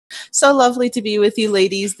So lovely to be with you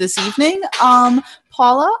ladies this evening.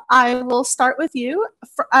 Paula, I will start with you.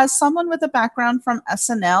 As someone with a background from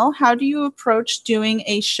SNL, how do you approach doing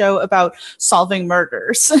a show about solving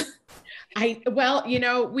murders? Well,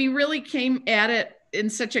 we really came at it in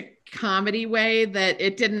such a comedy way that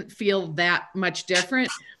it didn't feel that much different.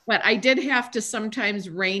 But I did have to sometimes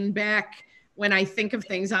rein back when I think of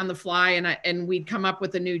things on the fly, and we'd come up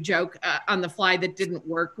with a new joke on the fly that didn't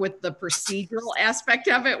work with the procedural aspect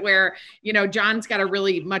of it, where, John's got a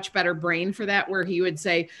really much better brain for that, where he would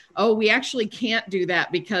say, oh, we actually can't do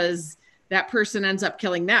that because that person ends up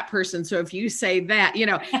killing that person. So if you say that,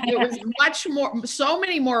 it was much more, so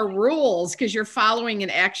many more rules because you're following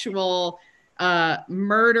an actual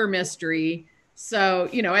murder mystery. So,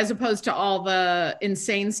 as opposed to all the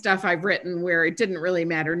insane stuff I've written where it didn't really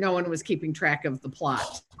matter. No one was keeping track of the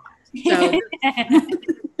plot. So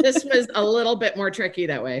this was a little bit more tricky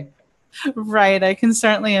that way. Right, I can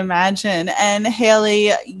certainly imagine. And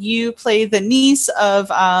Hayley, you play the niece of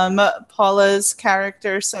Paula's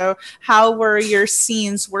character. So how were your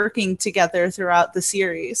scenes working together throughout the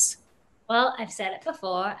series? Well, I've said it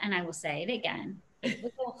before and I will say it again. It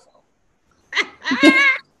was awful.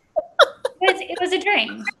 It was a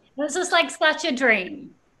dream. It was just like such a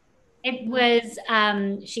dream. It was,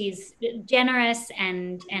 she's generous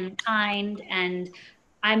and kind, and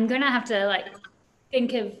I'm going to have to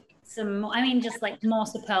think of some, just more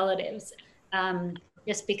superlatives,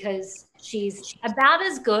 just because she's about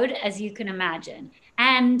as good as you can imagine,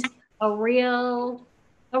 and a real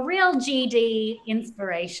GD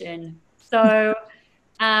inspiration. So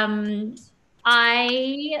I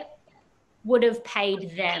would have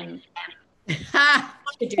paid them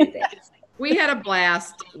to do this. We had a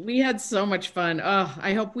blast. We had so much fun. Oh,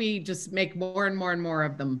 I hope we just make more and more and more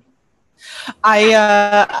of them.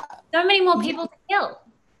 So many more people to kill.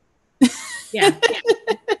 Yeah.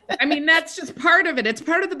 That's just part of it. It's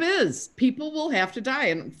part of the biz. People will have to die,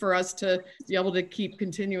 and for us to be able to keep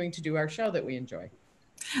continuing to do our show that we enjoy.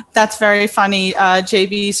 That's very funny.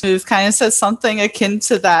 JB Smooth kind of says something akin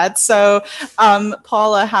to that. So,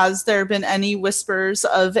 Paula, has there been any whispers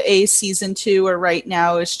of a season 2, or right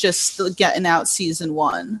now it's just getting out season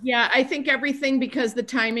 1? Yeah, I think everything, because the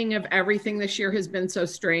timing of everything this year has been so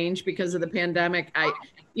strange because of the pandemic.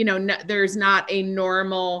 There's not a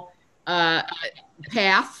normal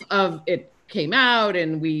path of it. Came out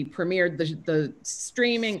and we premiered the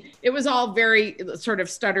streaming. It was all very sort of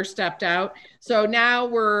stutter stepped out. So now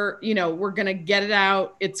we're going to get it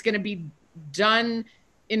out. It's going to be done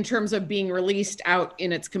in terms of being released out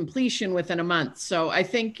in its completion within a month. So I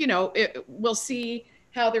think, we'll see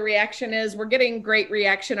how the reaction is. We're getting great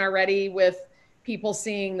reaction already with people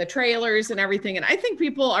seeing the trailers and everything. And I think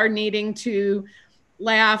people are needing to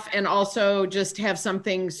laugh and also just have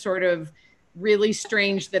something sort of really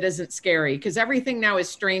strange that isn't scary, because everything now is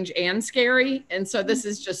strange and scary, and so this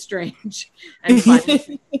is just strange and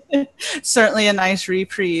fun. Certainly a nice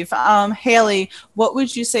reprieve. Hayley, what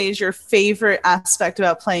would you say is your favorite aspect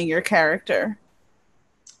about playing your character?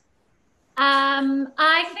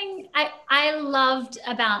 I think I loved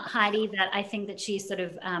about Heidi that I think that she sort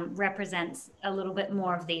of represents a little bit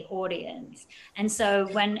more of the audience, and so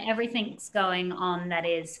when everything's going on that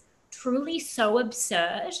is truly so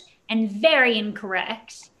absurd and very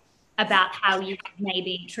incorrect about how you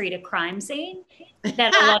maybe treat a crime scene,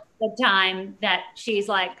 that a lot of the time that she's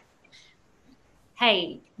like,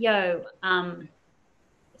 hey, yo,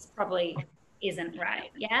 this probably isn't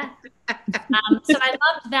right, yeah? So I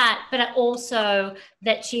loved that, but also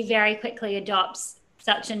that she very quickly adopts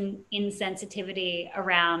such an insensitivity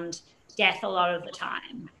around death a lot of the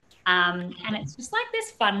time. And it's just like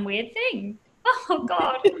this fun, weird thing. Oh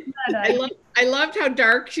God! I loved how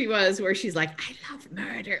dark she was, where she's like, "I love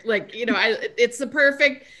murder." It's the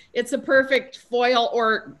perfect foil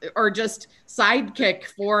or just sidekick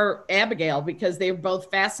for Abigail, because they're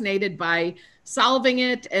both fascinated by solving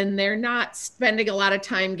it, and they're not spending a lot of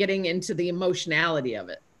time getting into the emotionality of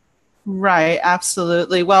it. Right,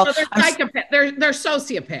 absolutely. Well, so they're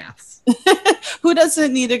sociopaths. Who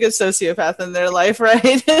doesn't need a good sociopath in their life,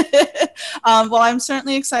 right? Well, I'm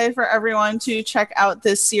certainly excited for everyone to check out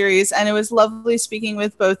this series, and it was lovely speaking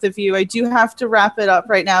with both of you. I do have to wrap it up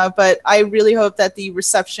right now, but I really hope that the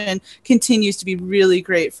reception continues to be really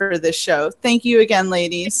great for this show. Thank you again,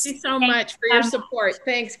 ladies. Thank you so much for your support.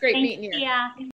 Thanks. Great meeting you. Yeah.